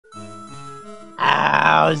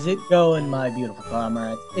How's it going, my beautiful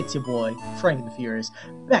comrades? It's your boy, FrankandtheFurious,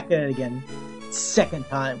 back at it again, second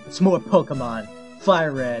time, with some more Pokemon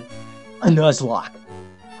FireRed Nuzlocke.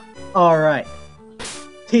 Alright,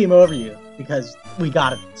 team overview, because we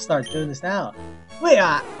gotta start doing this now. We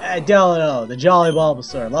got Delano, the Jolly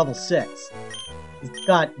Bulbasaur, level 6. He's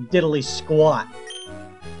got diddly squat.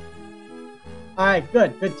 Alright,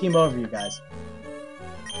 good team overview, guys.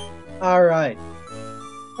 Alright.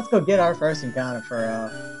 Let's go get our first encounter for,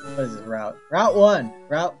 what is this route? Route 1.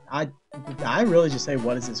 Did I really just say,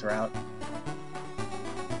 what is this route?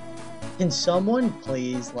 Can someone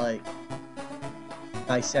please, like,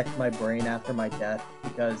 dissect my brain after my death?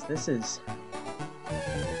 Because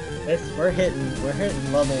we're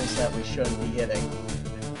hitting levels that we shouldn't be hitting.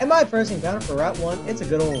 And my first encounter for Route 1, it's a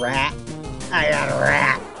good old rat. I got a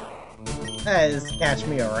rat. Just catch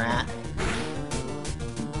me a rat.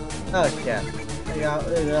 Okay. We gotta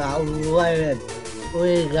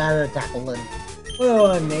tackle him.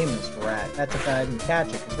 Well, name this rat. That's if I didn't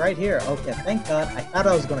catch it. Cause right here. Okay, thank God. I thought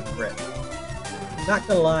I was gonna crit. Not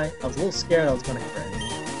gonna lie, I was a little scared I was gonna crit.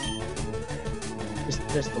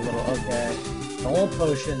 Just a little. Okay. No more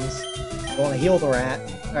potions. Gonna heal the rat.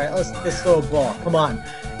 All right, let's throw a ball. Come on,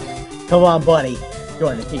 buddy.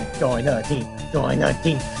 Join the team. Join the team. Join the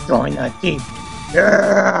team. Join the team.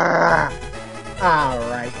 Yeah! All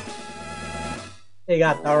right. He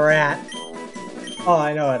got the rat. Oh,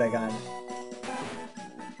 I know what I got.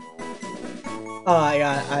 Oh,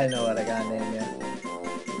 I know what I got named yet.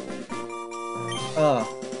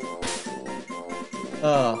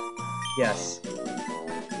 Yes.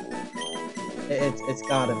 It's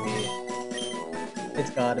gotta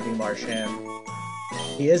be Marchand.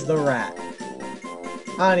 He is the rat.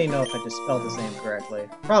 I don't even know if I just spelled his name correctly.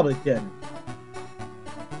 Probably didn't.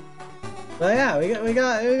 But yeah, we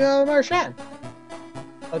got Marchand.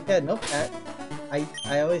 Okay, nope, I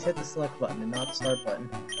always hit the select button and not the start button.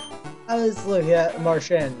 I was looking at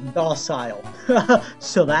Marchand, docile.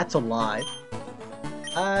 So that's a lie.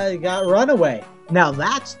 I got Runaway. Now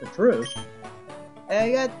that's the truth. And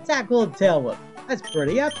I got Tackle and Tail Whip. That's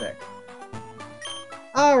pretty epic.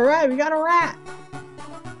 Alright, we got a rat.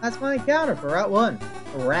 That's my encounter for Route 1.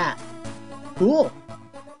 A rat. Cool.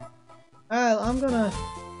 Alright, I'm gonna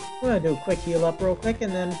do a quick heal up real quick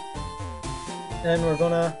and then we're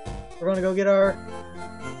gonna go get our,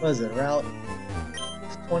 what is it, Route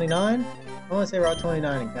 29? I want to say Route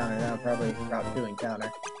 29 encounter, now probably Route 2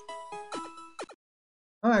 encounter.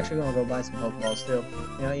 I'm actually gonna go buy some Pokeballs too.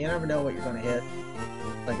 You know, you never know what you're gonna hit.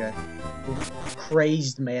 Like a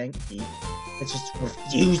crazed monkey that just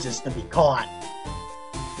refuses to be caught.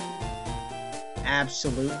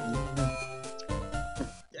 Absolutely.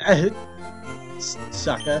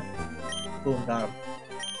 Sucker. Boom, got him.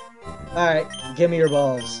 Alright, give me your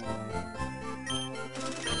balls.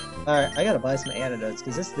 Alright, I gotta buy some antidotes,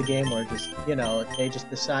 because this is the game where just, you know, they just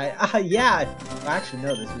decide, yeah! Actually,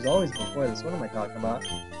 no, this was always before this. What am I talking about?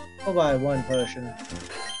 I'll buy 1 potion.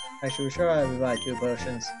 Actually, we're sure I would buy 2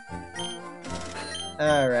 potions.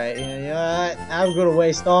 Alright, you know what? I'm gonna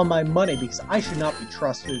waste all my money, because I should not be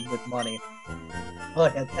trusted with money.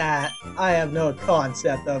 Look at that. I have no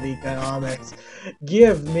concept of economics.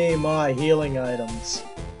 Give me my healing items.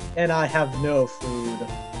 And I have no food.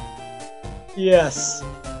 Yes.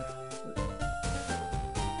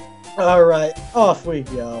 Alright, off we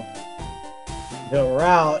go. The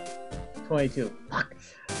route 22. Fuck.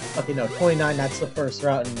 Okay, no, 29, that's the first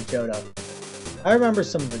route in Johto. I remember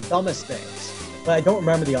some of the dumbest things, but I don't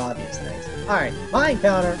remember the obvious things. Alright, my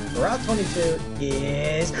encounter for Route 22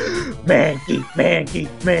 is Mankey.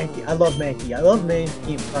 I love Mankey. I love Mankey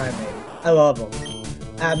and Primeape. I love them.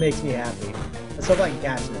 That makes me happy. Let's hope I can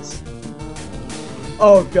catch this.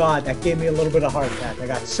 Oh god, that gave me a little bit of heart attack. I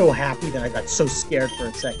got so happy that I got so scared for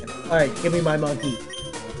a second. Alright, give me my monkey.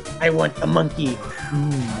 I want the monkey.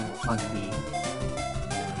 Monkey.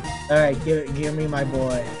 Alright, give me my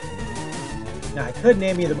boy. Now, I could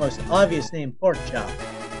name you the most obvious name, Pork Chop.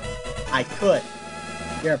 I could.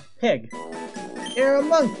 You're a pig. You're a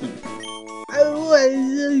monkey.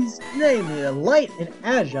 His name is light and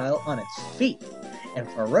agile on its feet, and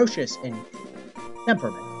ferocious in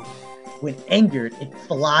temperament. When angered, it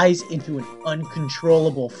flies into an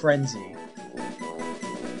uncontrollable frenzy.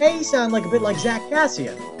 Hey, you sound like a bit like Zach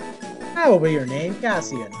Cassian. That will be your name,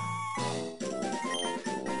 Cassian.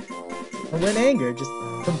 And when angered, just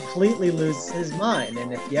completely loses his mind.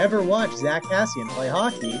 And if you ever watch Zach Cassian play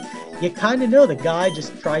hockey, you kind of know the guy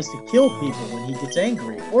just tries to kill people when he gets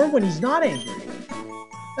angry, or when he's not angry.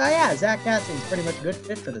 So yeah, Zach Cassian's pretty much a good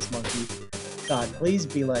fit for this monkey. God, please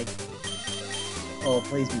be like... Oh,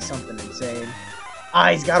 please be something insane.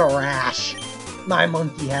 Ah, he's got a rash. My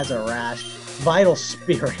monkey has a rash. Vital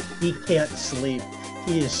spirit. He can't sleep.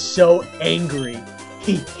 He is so angry.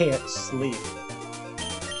 He can't sleep.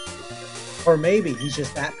 Or maybe he's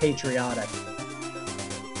just that patriotic.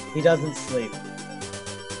 He doesn't sleep.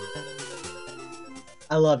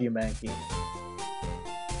 I love you, Mankey.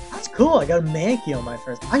 That's cool. I got a Mankey on my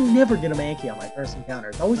first. I never get a Mankey on my first encounter.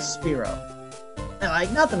 It's always Spearow. And,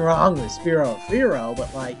 like, nothing wrong with Spearow or Fearow,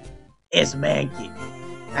 but, like, it's Mankey.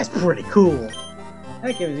 That's pretty cool.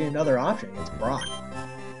 That gives you another option. It's Brock.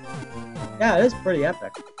 Yeah, it is pretty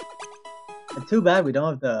epic. And too bad we don't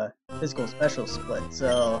have the physical special split,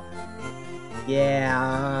 so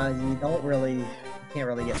yeah, you can't really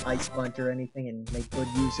get Ice Sponge or anything and make good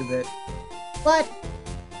use of it. But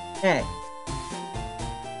hey,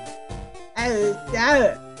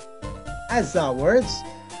 that's not words.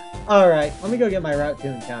 Alright, let me go get my Route 2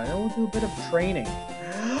 encounter, and we'll do a bit of training.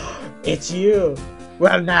 It's you!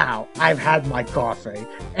 Well now, I've had my coffee,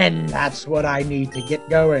 and that's what I need to get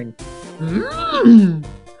going.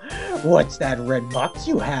 What's that red box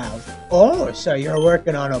you have? Oh, so you're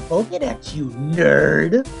working on a Pokédex, you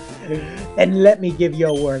nerd! Then let me give you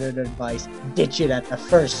a word of advice. Ditch it at the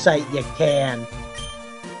first sight you can.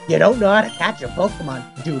 You don't know how to catch a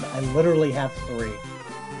Pokemon? Dude, I literally have 3.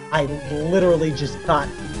 I literally just caught...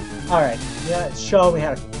 Alright, yeah, show me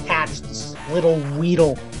how to catch this little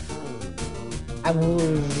Weedle. I'm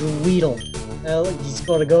Weedle. Look, he's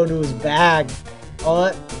gonna go into his bag.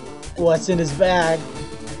 Oh, what's in his bag?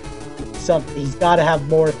 Something. He's gotta have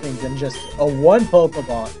more things than just a one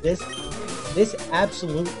Pokeball. This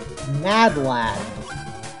absolute mad lad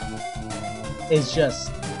is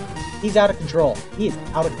just... He's out of control. He is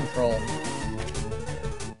out of control.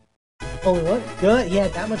 Holy what? Good. He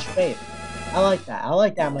had that much faith. I like that. I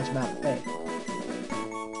like that much amount of faith.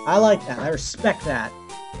 I like that. I respect that.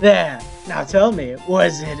 There. Now tell me,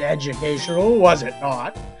 was it educational? Was it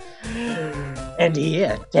not? And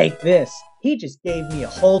here, take this. He just gave me a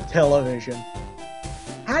whole television.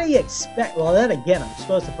 How do you expect? Well, then again, I'm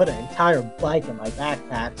supposed to put an entire bike in my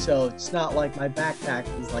backpack, so it's not like my backpack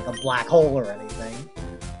is like a black hole or anything.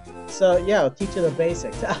 So yeah, I'll teach you the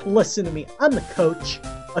basics. Listen to me. I'm the coach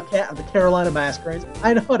of the Carolina Masquerades.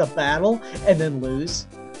 I know how to battle and then lose.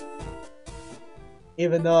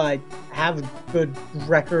 Even though I have a good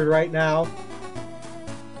record right now.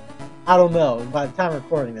 I don't know. By the time I'm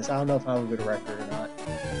recording this, I don't know if I have a good record or not.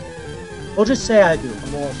 We'll just say I do.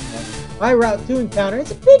 My Route 2 encounter, it's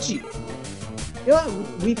a Pidgey! You know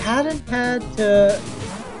what? We hadn't had to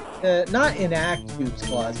not enact Goop's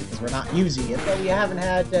Claws because we're not using it, but we haven't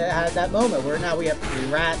had to have that moment where now we have 3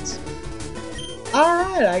 rats.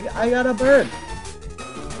 Alright, I got a bird.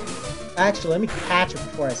 Actually, let me catch it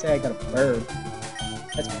before I say I got a bird.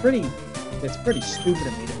 It's pretty stupid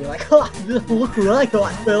of me to be like, oh, look what I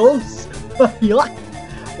got, Phils!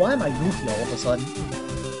 Why am I goofy all of a sudden?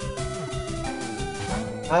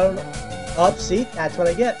 I don't know. Oh, see? That's what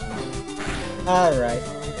I get. Alright.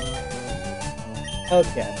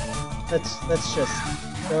 Okay. Let's just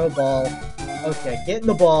throw a ball. Okay, get in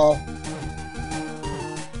the ball.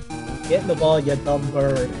 Get in the ball, you dumb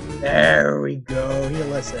bird. There we go. Here,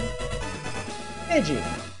 listen. Pidgey,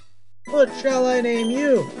 what shall I name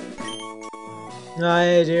you?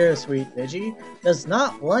 My dear sweet Pidgey does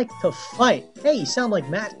not like to fight. Hey, you sound like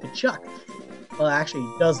Matt Kachuk. Well, actually,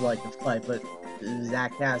 he does like to fight, but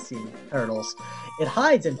Zach Cassian turtles. It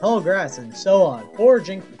hides in tall grass and so on,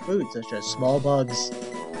 foraging for food such as small bugs.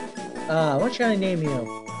 What should I name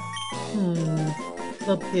you?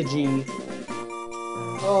 The Pidgey.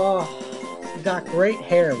 Oh, you got great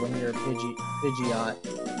hair when you're a Pidgeot.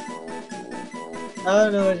 I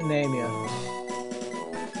don't know what to name you.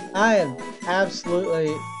 I have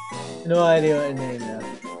absolutely no idea what to name you.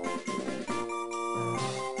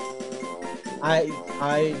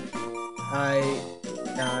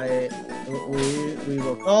 We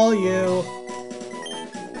will call you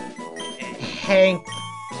Hankford.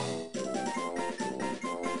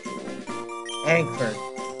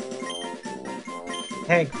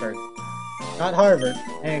 Not Harvard,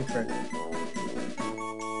 Hankford.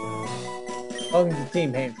 Welcome to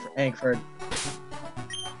Team Hankford.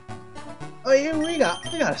 Oh yeah, we got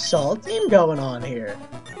a solid team going on here.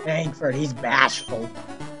 Hankford, he's bashful.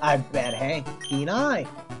 I bet Hank, keen eye.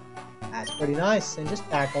 That's pretty nice, and just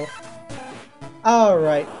tackle.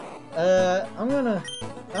 Alright. I'm gonna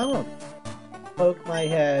poke my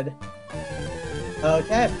head.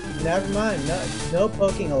 Okay, never mind. No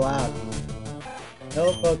poking allowed.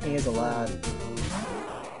 No poking is allowed.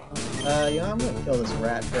 You know, I'm gonna kill this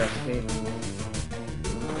rat for XP.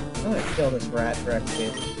 I'm gonna kill this rat for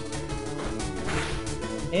XP.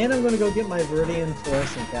 And I'm gonna go get my Viridian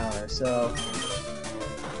Forest encounter, so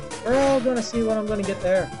we're all gonna see what I'm gonna get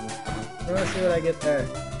there. We're gonna see what I get there.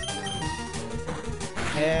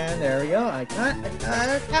 And there we go. I kind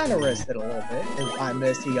of risked it a little bit. If I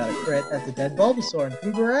missed, he got a crit. That's a dead Bulbasaur. And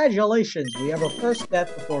congratulations, we have our first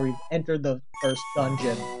death before we've entered the first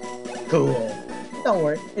dungeon. Cool. Don't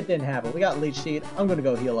worry, it didn't happen. We got Leech Seed. I'm gonna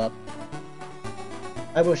go heal up.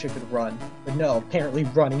 I wish I could run, but no. Apparently,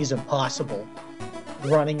 running is impossible.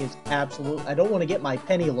 Running is absolute. I don't want to get my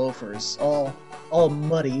penny loafers all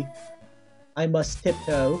muddy. I must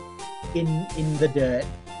tiptoe in the dirt.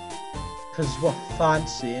 Because we're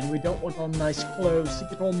fancy and we don't want our nice clothes to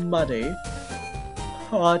get all muddy.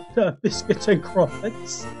 Hot biscuits and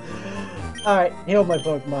crumpets. Alright, heal my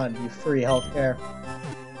Pokemon, you free healthcare.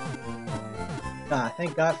 Ah,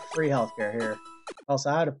 thank God for free healthcare here. Also,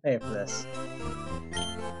 I had to pay for this.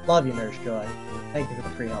 Love you, Nurse Joy. Thank you for the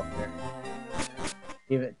free healthcare.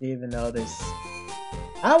 Even though this...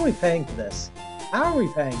 How are we paying for this? How are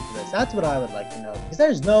we paying for this? That's what I would like to know. Because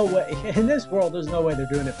there's no way, in this world, there's no way they're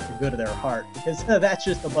doing it for the good of their heart. Because that's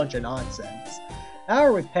just a bunch of nonsense. How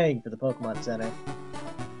are we paying for the Pokemon Center?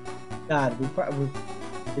 God,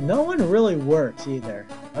 no one really works either.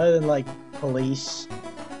 Other than, like, police,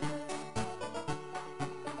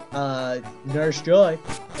 Nurse Joy,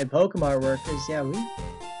 and Pokemon workers. Yeah,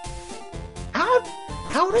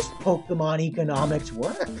 How does Pokemon economics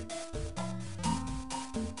work?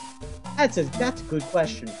 That's a good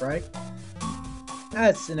question, Frank.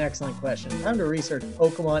 That's an excellent question. Time to research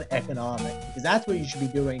Pokemon economics, because that's what you should be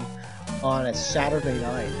doing on a Saturday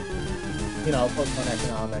night. You know, Pokemon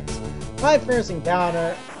economics. My first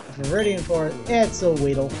encounter, Viridian Forest, it's a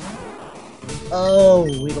Weedle. Oh,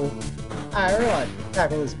 Weedle. Alright, we're gonna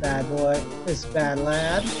tackle this bad boy, this bad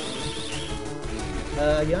lad.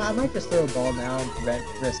 Yeah, I might just throw a ball now and prevent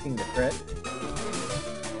risking the crit.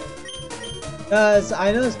 Because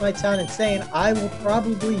I know this might sound insane, I will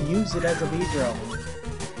probably use it as a Beedrill.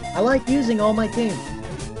 I like using all my team.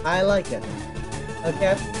 I like it.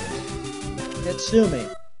 Okay? It's sue me.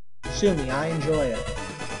 Sue me, I enjoy it.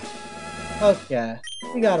 Okay,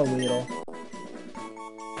 we got a Weedle.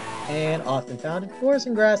 And often found in forests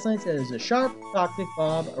and grasslands, it is a sharp, toxic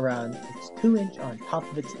bob around its 2-inch on top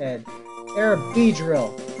of its head. You're a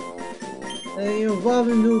Beedrill. You evolve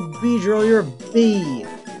into a Beedrill, you're a bee.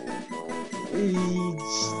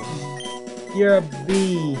 You're a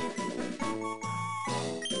bee.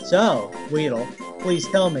 So, Weedle, please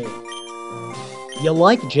tell me, you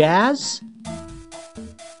like jazz?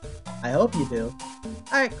 I hope you do.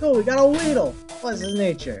 Alright, cool, we got a Weedle. What's his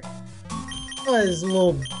nature? What is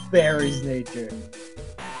little Barry's nature?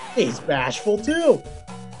 He's bashful too.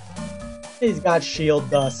 He's got shield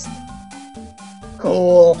dust.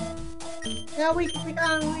 Cool. Yeah, we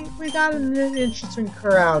got an interesting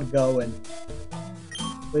crowd going.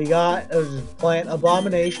 We got a plant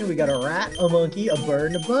abomination, we got a rat, a monkey, a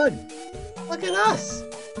bird, and a bug. Look at us!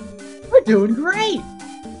 We're doing great!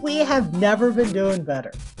 We have never been doing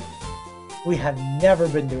better. We have never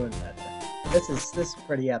been doing better. This is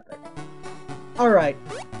pretty epic. Alright,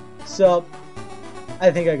 so I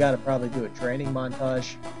think I gotta probably do a training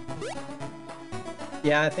montage.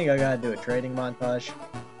 Yeah, I think I gotta do a training montage.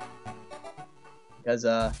 Because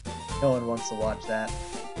no one wants to watch that.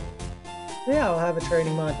 So yeah, I'll have a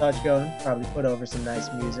training montage going. Probably put over some nice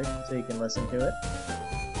music so you can listen to it.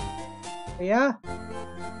 But yeah.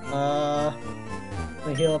 Let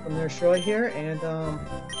me heal up on their Troy here, and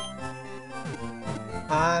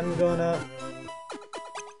I'm gonna...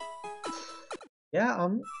 Yeah,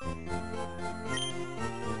 I'm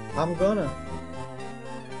gonna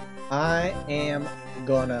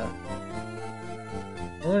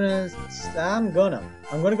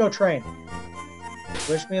go train.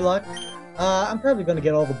 Wish me luck. I'm probably gonna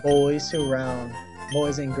get all the boys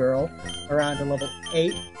and girl, around to level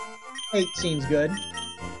 8. 8 seems good.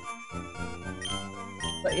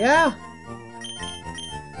 But yeah.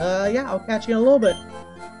 Yeah, I'll catch you in a little bit.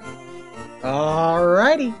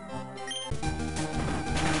 Alrighty.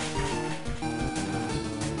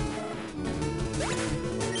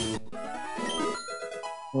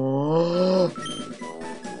 Oh.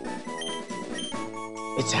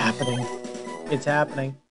 It's happening. It's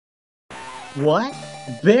happening. What?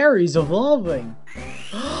 Barry's evolving.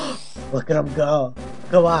 Look at him go.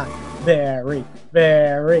 Come on. Barry,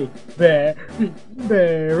 Barry, Barry,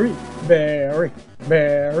 Barry, Barry,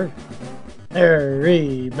 Barry,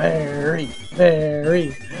 Barry, Barry,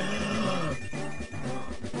 Barry.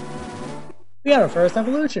 We got our first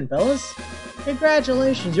evolution, fellas.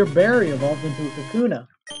 Congratulations, your Barry evolved into a Kakuna.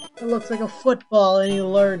 It looks like a football and you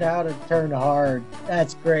learned how to turn hard.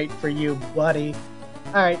 That's great for you, buddy.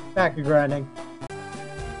 Alright, back to grinding.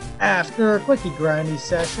 After a quickie grindy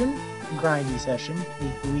session,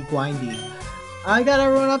 weekly grindy, I got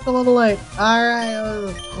everyone up to level 8.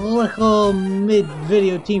 Alright, little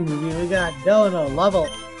mid-video team review. We got Delano, level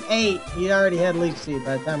 8. He already had Leech Seed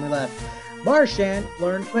by the time we left. Marchand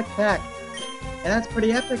learned Quick Attack. And that's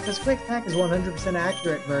pretty epic because Quick Attack is 100%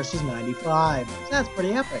 accurate versus 95. So that's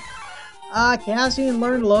pretty epic. Cassian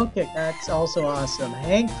learned Low Kick. That's also awesome.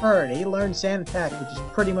 Hank Ferd, he learned Sand Attack, which is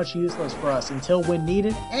pretty much useless for us until when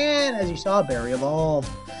needed. And as you saw, Barry evolved.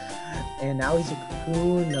 And now he's a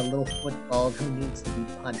cocoon, a little football who needs to be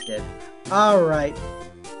punted. Alright.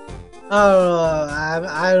 I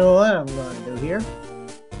don't know what I'm going to do here.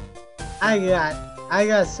 I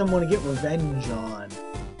got someone to get revenge on.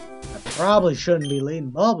 I probably shouldn't be leading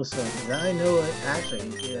Bulbasaur, because I know it. Actually,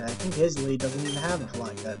 yeah, I think his lead doesn't even have a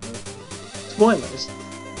flying type move. Spoilers.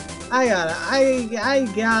 I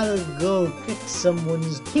gotta go kick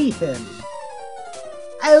someone's teeth in.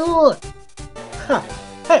 Hey, look! Huh.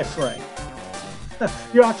 Hey, Frank.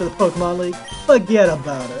 You're off to the Pokemon League? Forget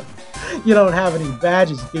about it. You don't have any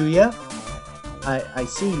badges, do ya? I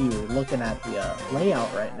see you looking at the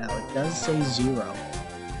layout right now. It does say 0.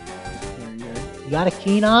 You got a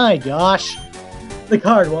keen eye, Josh. The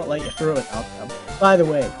card won't let you through without them. By the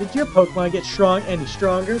way, did your Pokemon get any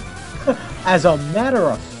stronger? As a matter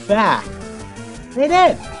of fact, they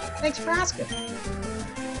did. Thanks for asking.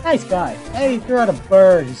 Nice guy. Hey, he threw out a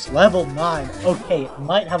bird. It's level 9. Okay, it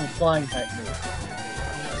might have a flying type move.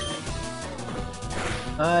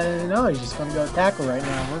 No, he's just gonna go tackle right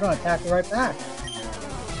now. We're gonna tackle right back.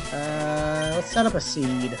 Let's set up a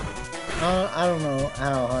seed. I don't know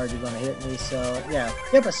how hard you're gonna hit me, so yeah,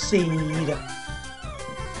 give a seed.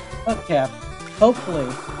 Okay, hopefully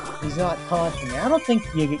he's not taunting me. I don't think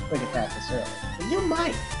you get quick attack this early. But you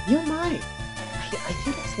might. I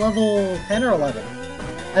think it's level 10 or 11.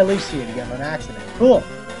 I Leech Seed again on accident. Cool.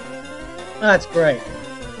 That's great.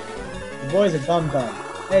 The boys are dum-dum.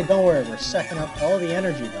 Hey, don't worry, we're sucking up all the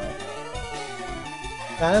energy though.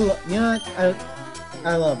 I love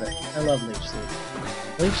it. I love Leech Seed.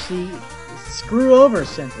 Leech Seed, screw over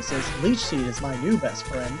Synthesis. Leech Seed is my new best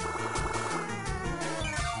friend.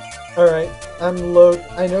 Alright, I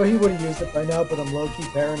know he would have used it by now, but I'm low-key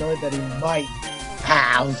paranoid that he might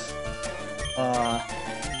have,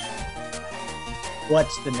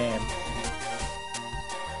 what's the name?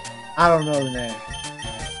 I don't know the name.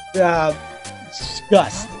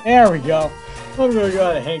 Gust. There we go. I'm gonna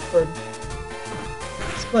go to Hankford.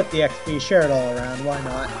 Split the XP, share it all around, why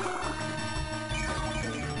not?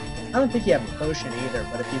 I don't think you have a potion either,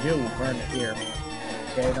 but if you do, we'll burn it here.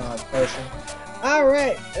 Okay, you don't have a potion.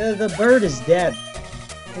 Alright, the bird is dead.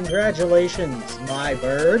 Congratulations, my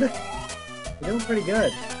bird. You're doing pretty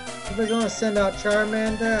good. If we're gonna send out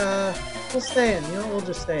Charmander, we'll stay in. You know, we'll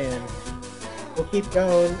just stay in. We'll keep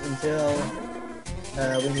going until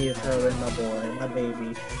we need to throw in my boy, my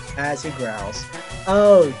baby, as he growls.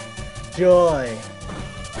 Oh, joy.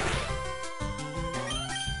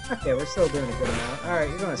 Okay, we're still doing a good amount. Alright,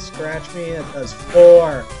 you're gonna scratch me. That does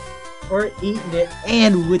 4. We're eating it,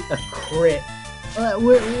 and with the crit.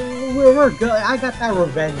 We're good. I got that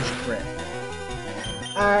revenge crit.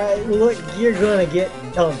 Alright, look, you're gonna get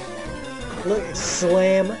dunked. Look,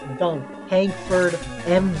 slam dunk. Hankford,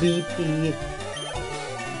 MVP.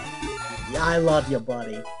 Yeah, I love you,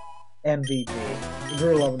 buddy. MVP. You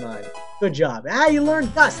grew level 9. Good job. Ah, you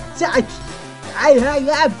learned Gust. I could have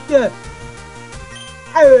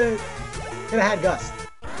had Gust.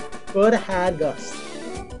 Could have had Gust.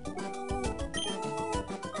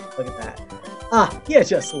 Look at that. Ah, you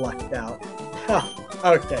just lucked out.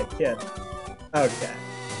 Okay, kid. Okay.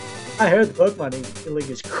 I heard the Pokemon League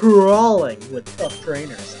is crawling with tough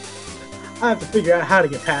trainers. I have to figure out how to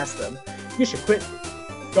get past them. You should quit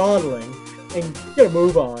dawdling and get a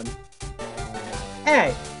move on.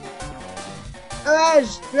 Hey!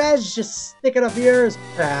 That's just sticking up yours,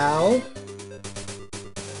 pal.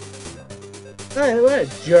 Hey, what a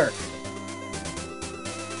jerk.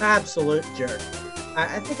 Absolute jerk.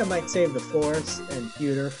 I think I might save the Forest and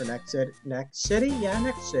Pewter for next city? Yeah,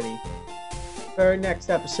 next city. For next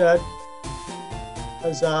episode.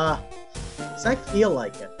 Because I feel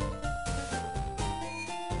like it.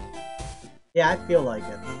 Yeah, I feel like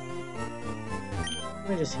it. Let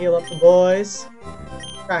me just heal up the boys.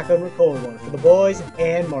 Crack open a cold one for the boys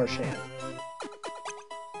and Marchand.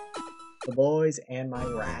 The boys and my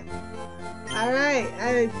rat.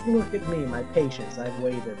 Alright, look at me, my patience. I've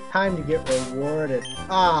waited. Time to get rewarded.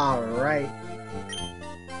 Alright.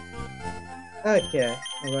 Okay,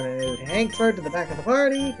 I'm going to move Hankford to the back of the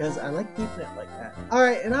party, because I like keeping it like that.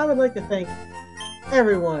 Alright, and I would like to thank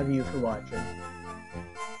every one of you for watching.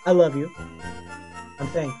 I love you. I'm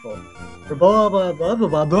thankful. For blah blah blah blah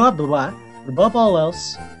blah blah blah blah. Above all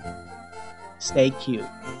else, stay cute.